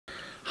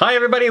Hi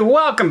everybody,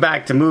 welcome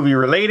back to Movie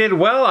Related.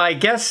 Well, I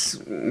guess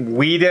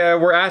we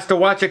were asked to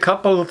watch a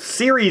couple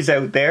series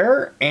out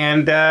there,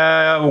 and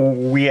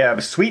we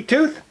have Sweet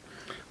Tooth,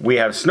 we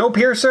have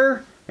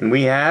Snowpiercer, and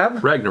we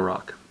have...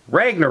 Ragnarok.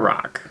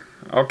 Ragnarok.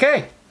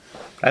 Okay,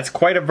 that's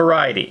quite a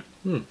variety.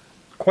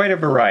 Quite a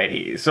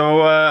variety.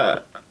 So,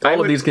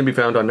 all of these can be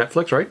found on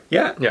Netflix, right?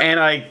 Yeah, and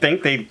I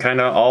think they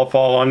kind of all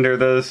fall under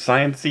the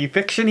science-y,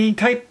 fiction-y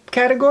type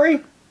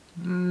category.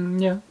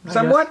 Yeah.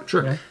 Somewhat?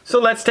 Sure. Yeah. So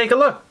let's take a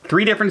look.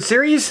 3 different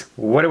series.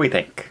 What do we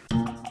think?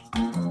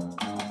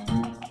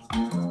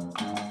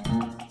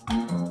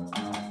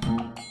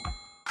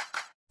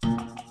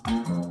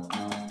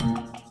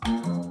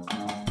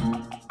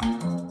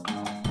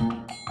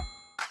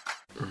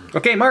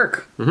 Okay,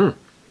 Mark.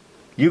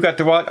 You got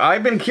to watch.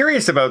 I've been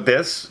curious about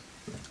this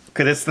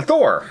because it's the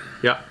Thor.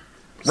 Yeah.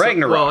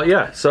 Ragnarok. Well,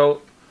 yeah.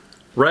 So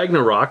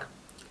Ragnarok,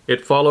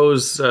 it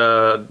follows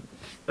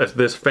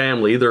this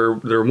family.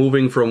 They're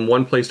moving from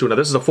one place to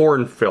another. This is a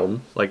foreign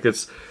film. Like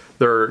it's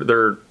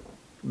the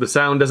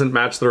sound doesn't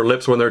match their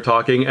lips when they're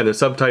talking, and the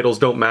subtitles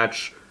don't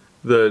match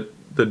the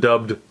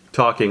dubbed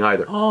talking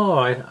either.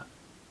 Oh,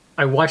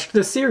 I watched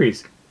this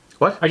series.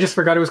 What? I just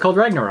forgot it was called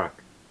Ragnarok.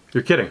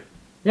 You're kidding.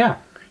 Yeah.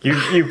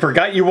 You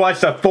forgot you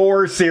watched a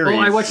Thor series. Oh,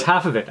 I watched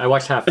half of it.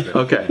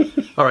 Okay.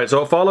 All right.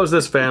 So it follows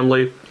this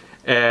family,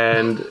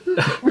 and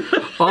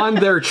on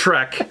their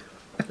trek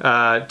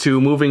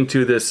to moving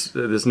to this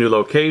new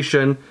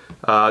location,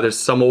 there's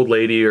some old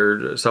lady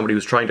or somebody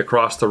who's trying to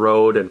cross the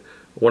road, and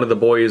one of the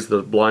boys,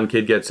 the blonde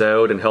kid, gets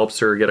out and helps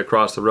her get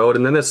across the road,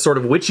 and then this sort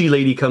of witchy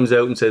lady comes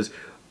out and says,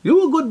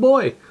 "You a good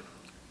boy,"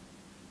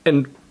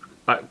 and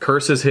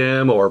curses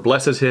him or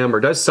blesses him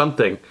or does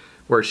something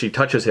where she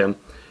touches him.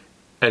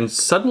 And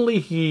suddenly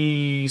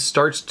he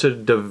starts to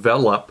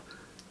develop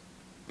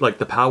like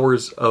the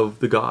powers of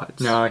the gods.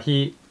 No,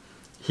 he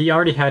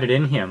already had it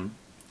in him,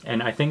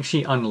 and I think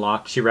she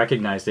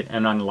recognized it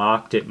and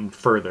unlocked it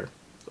further.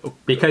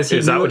 Because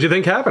Is that what you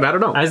think happened? I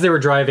don't know. As they were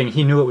driving,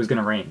 he knew it was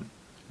going to rain.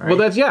 Right?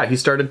 Well, he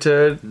started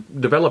to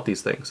develop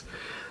these things.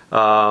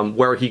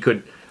 Where he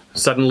could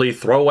suddenly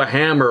throw a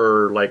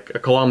hammer like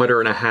 1.5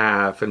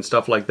 kilometers and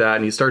stuff like that.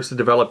 And he starts to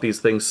develop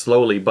these things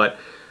slowly. But,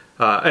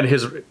 and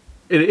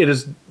it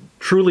is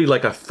truly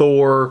like a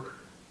Thor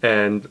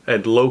and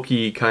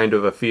Loki kind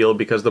of a feel,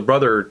 because the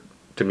brother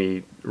to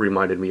me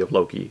reminded me of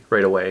Loki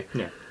right away.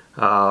 Yeah.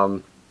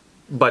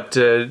 But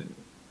I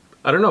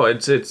don't know.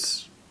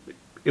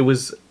 It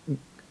was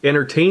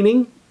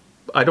entertaining.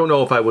 I don't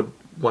know if I would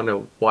want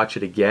to watch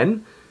it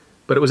again,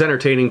 but it was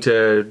entertaining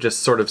to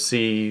just sort of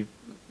see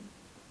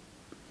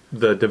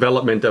the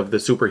development of the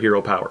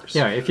superhero powers.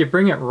 Yeah, if you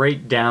bring it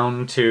right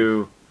down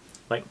to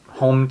like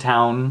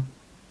hometown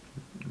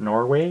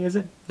Norway, is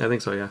it? I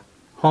think so, yeah.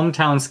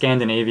 Hometown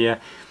Scandinavia.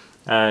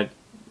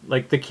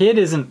 Like the kid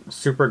isn't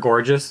super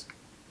gorgeous.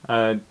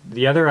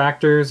 The other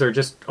actors are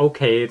just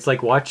okay. It's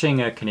like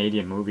watching a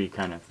Canadian movie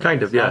kind of thing.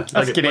 Kind of, yeah.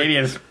 Us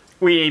Canadians,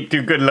 we ain't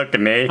too good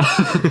looking, eh?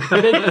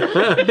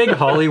 Big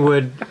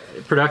Hollywood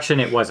production,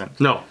 it wasn't.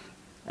 No.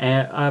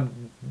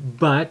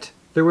 But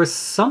there was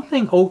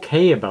something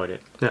okay about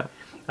it. Yeah.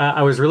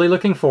 I was really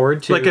looking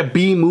forward to... Like a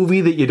B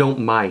movie that you don't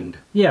mind.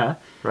 Yeah.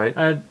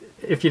 Right?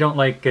 If you don't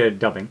like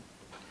dubbing.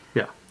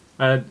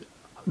 Yeah.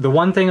 The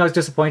one thing I was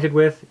disappointed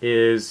with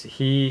is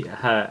he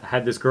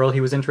had this girl he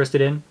was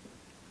interested in,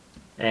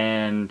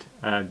 and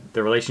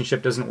the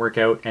relationship doesn't work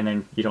out, and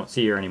then you don't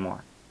see her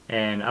anymore.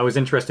 And I was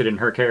interested in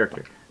her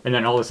character, and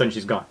then all of a sudden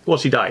she's gone. Well,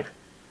 she died.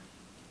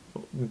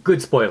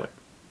 Good spoiler.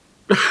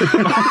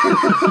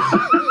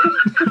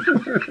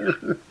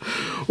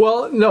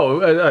 Well,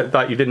 no, I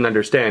thought you didn't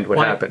understand what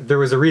happened. There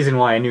was a reason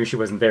why I knew she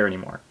wasn't there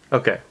anymore.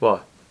 Okay,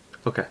 well,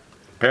 okay.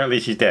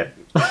 Apparently she's dead.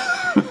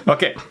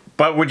 Okay,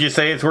 but would you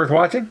say it's worth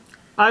watching?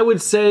 I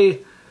would say,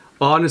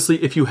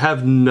 honestly, if you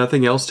have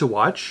nothing else to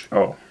watch,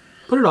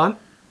 put it on.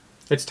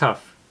 It's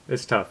tough.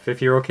 It's tough.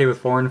 If you're okay with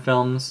foreign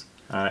films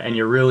and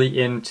you're really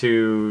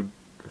into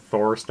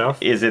Thor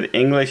stuff. Is it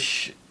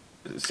English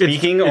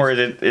speaking or is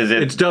it?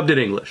 It's dubbed in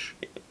English.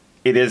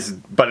 It is,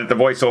 but the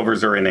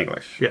voiceovers are in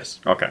English.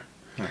 Yes. Okay.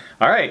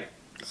 All right.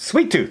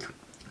 Sweet Tooth.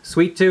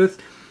 Sweet Tooth.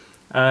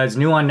 It's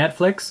new on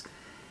Netflix.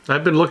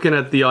 I've been looking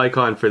at the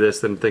icon for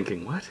this and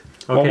thinking, what?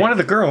 Okay. Well, one of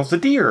the girls, the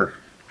deer.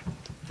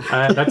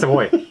 That's a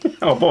boy.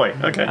 Oh boy.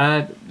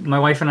 Okay. My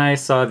wife and I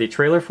saw the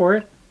trailer for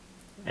it,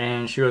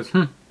 and she goes,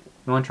 "You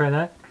want to try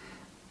that?"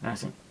 And I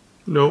said,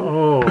 No.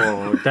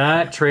 "Oh,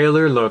 that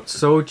trailer looked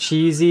so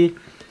cheesy.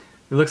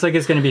 It looks like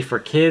it's going to be for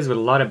kids with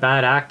a lot of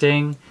bad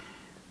acting."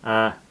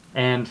 And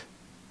oh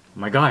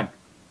my God,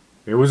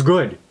 it was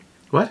good.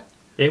 What?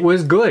 It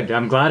was good.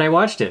 I'm glad I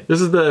watched it. This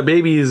is the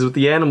babies with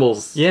the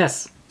animals.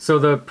 Yes. So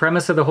the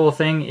premise of the whole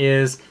thing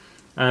is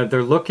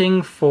they're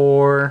looking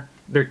for...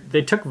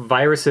 They took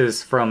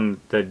viruses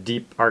from the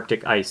deep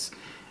Arctic ice,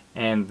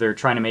 and they're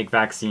trying to make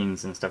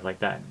vaccines and stuff like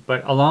that.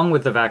 But along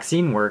with the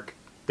vaccine work,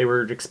 they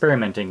were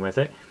experimenting with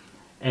it.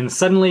 And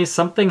suddenly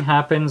something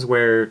happens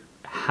where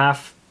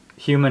half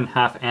human,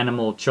 half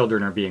animal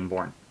children are being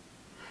born.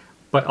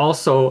 But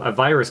also a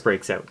virus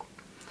breaks out.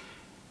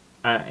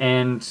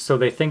 And so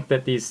they think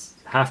that these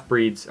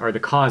half-breeds are the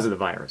cause of the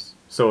virus.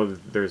 So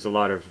there's a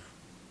lot of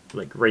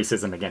like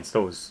racism against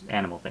those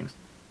animal things.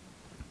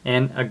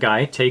 And a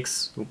guy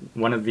takes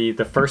one of the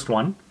first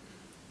one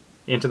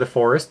into the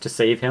forest to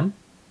save him,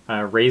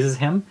 raises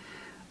him,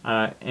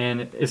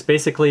 and it's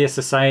basically a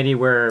society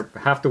where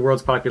half the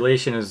world's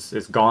population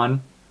is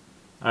gone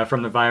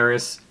from the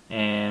virus.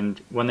 And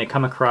when they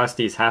come across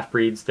these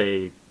half-breeds,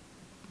 they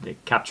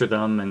capture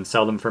them and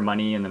sell them for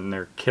money, and then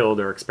they're killed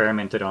or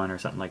experimented on or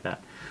something like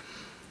that.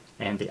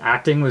 And the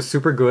acting was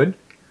super good.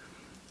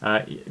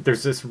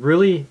 There's this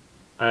really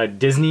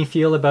Disney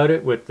feel about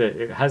it.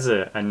 It has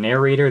a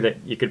narrator that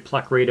you could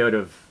pluck right out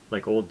of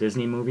like old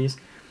Disney movies.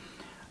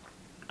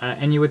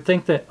 And you would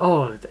think that,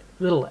 oh, the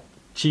little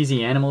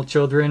cheesy animal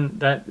children,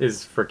 that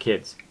is for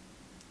kids.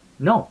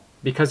 No,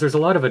 because there's a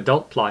lot of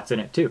adult plots in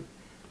it too.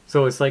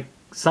 So it's like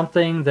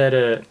something that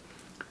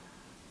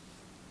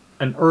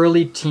an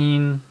early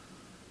teen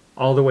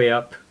all the way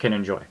up can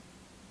enjoy.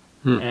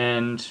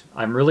 And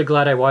I'm really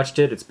glad I watched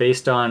it. It's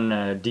based on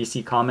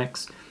DC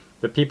Comics.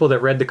 The people that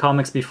read the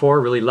comics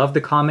before really loved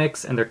the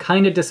comics, and they're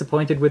kind of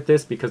disappointed with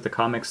this because the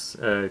comics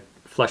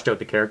fleshed out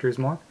the characters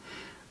more.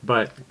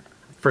 But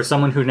for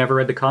someone who never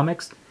read the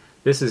comics,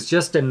 this is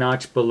just a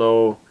notch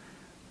below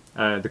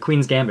the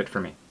Queen's Gambit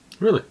for me.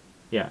 Really?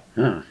 Yeah.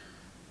 Because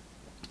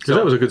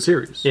that was a good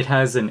series. It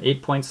has an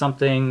 8 point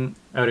something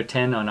out of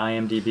 10 on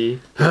IMDb.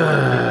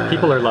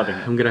 People are loving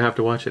it. I'm going to have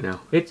to watch it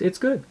now. It's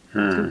good. It's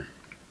good.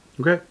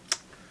 Okay.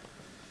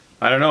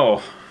 I don't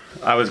know.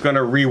 I was going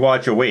to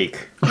rewatch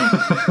Awake,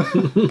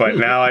 but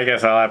now I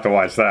guess I'll have to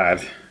watch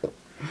that.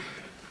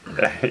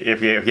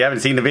 If you haven't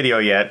seen the video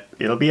yet,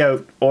 it'll be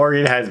out, or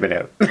it has been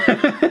out.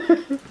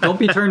 Don't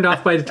be turned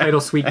off by the title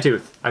Sweet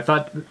Tooth. I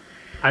thought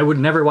I would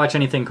never watch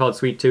anything called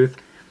Sweet Tooth,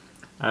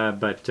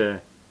 but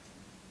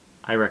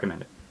I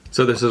recommend it.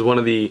 So this is one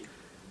of the...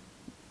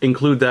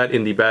 Include that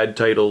in the bad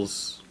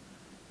titles.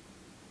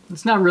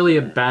 It's not really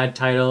a bad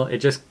title.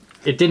 It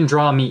didn't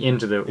draw me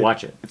into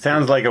watch it. It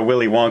sounds like a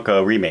Willy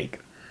Wonka remake.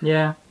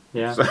 Yeah.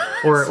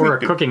 Or a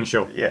cooking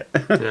show. Yeah.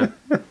 Yeah.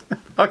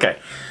 Okay.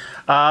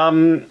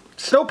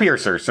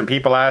 Snowpiercer. Some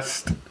people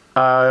asked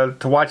to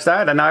watch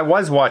that, and I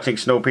was watching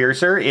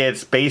Snowpiercer.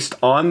 It's based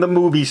on the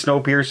movie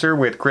Snowpiercer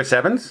with Chris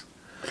Evans,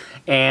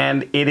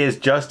 and it is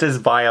just as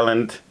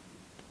violent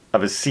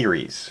of a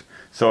series.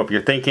 So if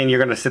you're thinking you're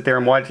going to sit there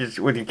and watch it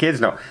with your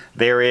kids, no.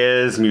 There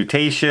is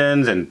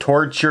mutations and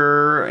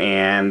torture,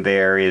 and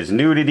there is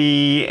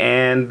nudity,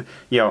 and,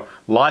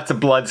 lots of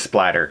blood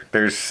splatter.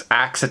 There's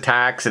axe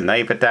attacks and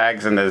knife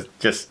attacks, and there's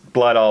just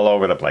blood all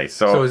over the place.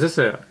 So is this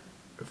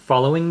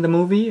following the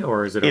movie,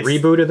 or is it a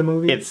reboot of the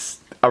movie? It's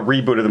a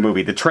reboot of the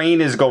movie. The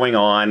train is going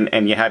on,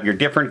 and you have your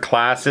different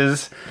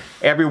classes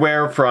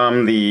everywhere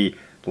from the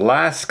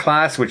last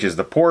class, which is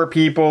the poor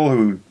people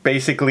who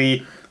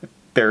basically...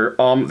 They're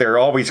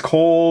always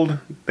cold,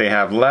 they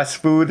have less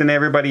food than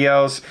everybody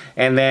else,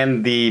 and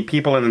then the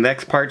people in the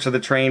next parts of the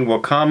train will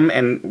come,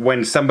 and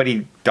when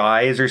somebody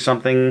dies or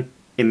something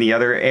in the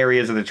other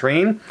areas of the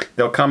train,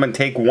 they'll come and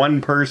take one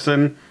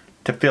person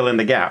to fill in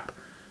the gap.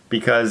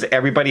 Because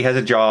everybody has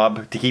a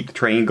job to keep the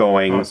train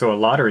going. Oh, so a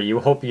lottery. You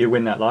hope you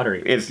win that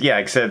lottery.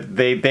 Except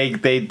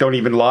they don't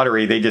even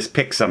lottery, they just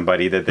pick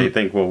somebody that they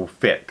think will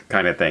fit,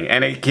 kind of thing.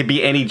 And it could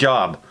be any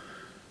job.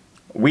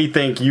 We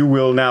think you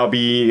will now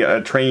be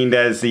trained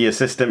as the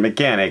assistant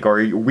mechanic,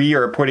 or we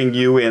are putting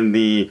you in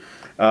the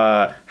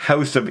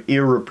house of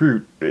ill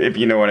repute, if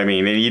you know what I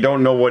mean. And you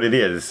don't know what it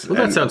is. Well,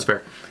 that sounds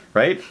fair.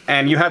 Right?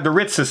 And you have the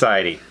Ritz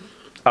Society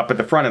up at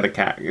the front of the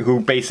cat, who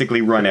basically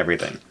run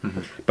everything.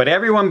 But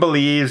everyone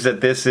believes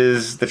that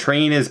the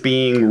train is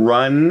being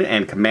run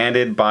and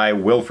commanded by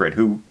Wilfred,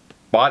 who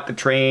bought the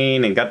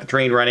train and got the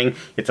train running.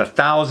 It's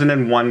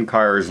 1,001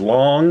 cars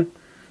long,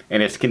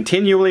 and it's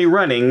continually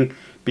running.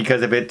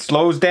 Because if it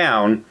slows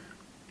down,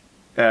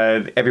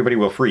 everybody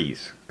will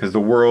freeze. Because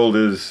the world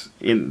is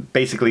in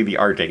basically the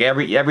Arctic.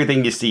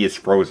 Everything you see is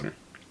frozen.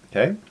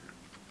 Okay?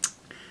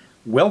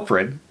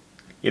 Wilfred,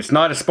 it's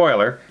not a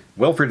spoiler,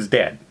 Wilfred's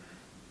dead.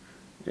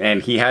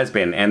 And he has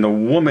been. And the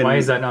woman... Why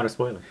is that not a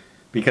spoiler?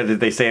 Because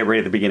they say it right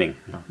at the beginning.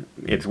 Oh.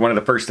 It's one of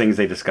the first things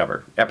they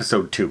discover.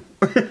 Episode 2.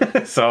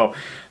 So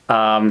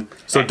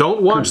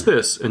don't watch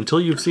this until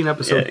you've seen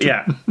episode 2.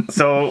 Yeah.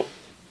 So...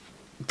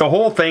 The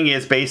whole thing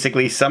is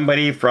basically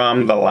somebody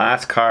from the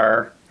last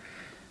car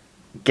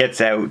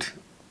gets out,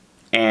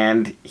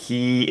 and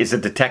he is a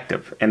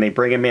detective, and they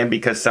bring him in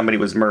because somebody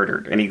was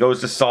murdered, and he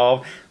goes to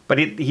solve, but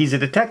he's a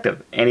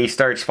detective, and he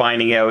starts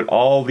finding out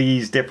all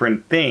these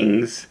different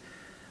things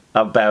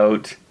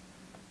about,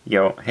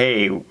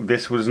 hey,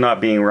 this was not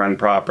being run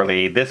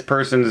properly, this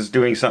person is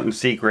doing something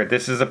secret,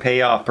 this is a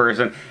payoff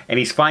person, and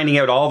he's finding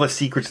out all the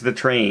secrets of the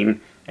train,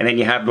 and then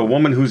you have the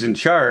woman who's in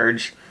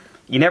charge.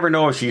 You never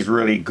know if she's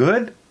really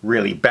good,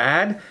 really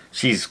bad.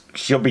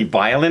 She'll be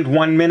violent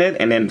one minute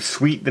and then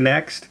sweet the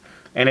next.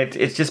 And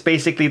it's just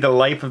basically the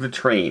life of the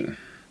train.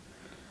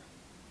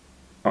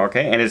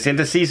 Okay, and it's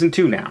into season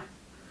 2 now.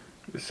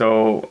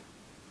 So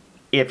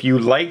if you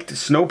liked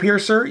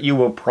Snowpiercer, you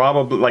will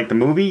probably like the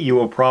movie. You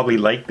will probably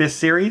like this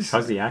series.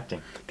 How's the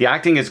acting? The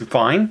acting is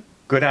fine.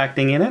 Good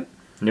acting in it.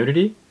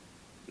 Nudity?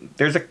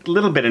 There's a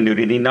little bit of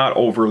nudity, not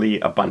overly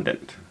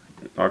abundant.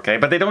 Okay,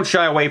 but they don't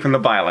shy away from the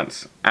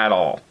violence at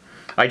all.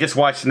 I just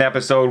watched an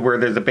episode where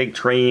there's a big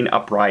train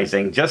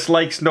uprising, just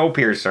like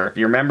Snowpiercer. If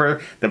you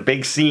remember the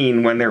big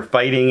scene when they're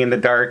fighting in the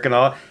dark and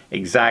all,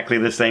 exactly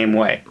the same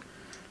way.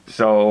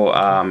 So,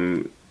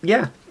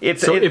 yeah.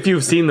 If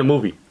you've seen the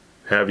movie,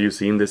 have you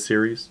seen this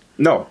series?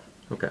 No.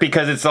 Okay.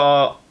 Because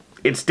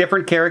it's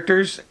different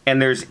characters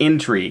and there's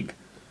intrigue.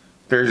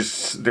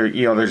 There's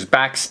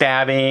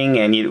backstabbing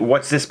and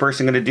what's this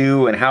person going to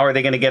do and how are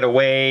they going to get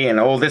away and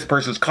this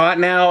person's caught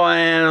now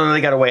and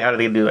they got away. How do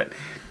they do it?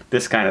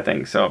 This kind of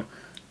thing. So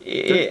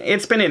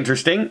it's been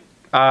interesting.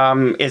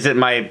 Is it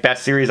my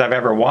best series I've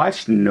ever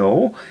watched?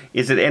 No.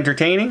 Is it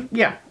entertaining?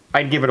 Yeah,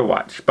 I'd give it a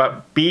watch.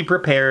 But be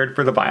prepared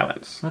for the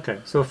violence. Okay,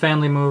 so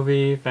family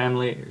movie,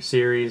 family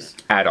series.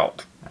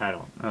 Adult.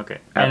 Okay.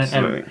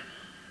 Absolutely. And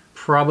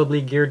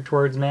probably geared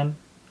towards men?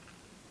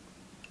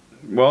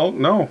 Well,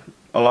 no.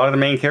 A lot of the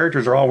main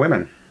characters are all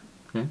women.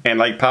 And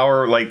like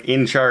power, like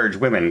in charge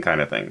women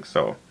kind of thing.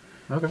 So,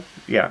 okay.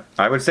 Yeah,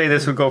 I would say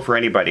this would go for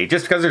anybody.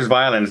 Just because there's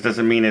violence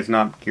doesn't mean it's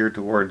not geared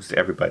towards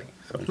everybody.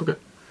 So, okay.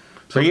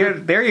 So yeah,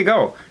 there you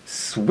go.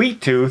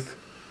 Sweet Tooth,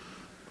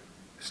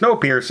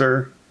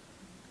 Snowpiercer,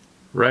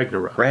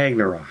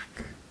 Ragnarok.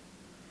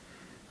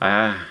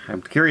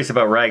 I'm curious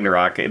about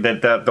Ragnarok.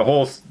 The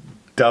whole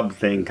dub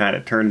thing kind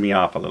of turned me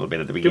off a little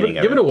bit at the beginning.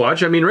 Give it a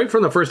watch. I mean, right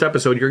from the first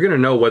episode, you're going to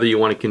know whether you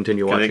want to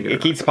continue watching it.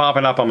 It keeps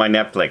popping up on my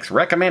Netflix.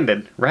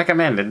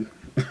 Recommended.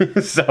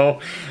 So,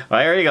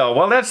 there you go.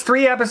 Well, that's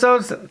 3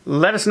 episodes.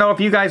 Let us know if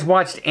you guys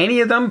watched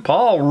any of them.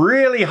 Paul,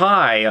 really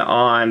high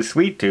on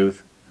Sweet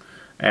Tooth.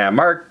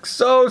 Mark,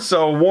 so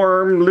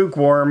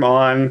lukewarm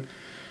on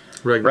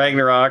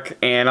Ragnarok.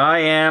 And I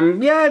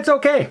am, it's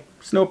okay.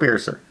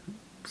 Snowpiercer.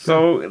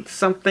 So, it's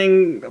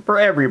something for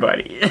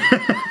everybody.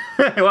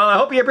 Well, I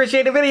hope you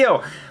appreciate the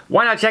video.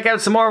 Why not check out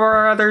some more of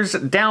our others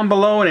down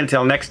below? And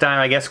until next time,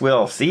 I guess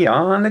we'll see you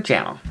on the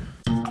channel.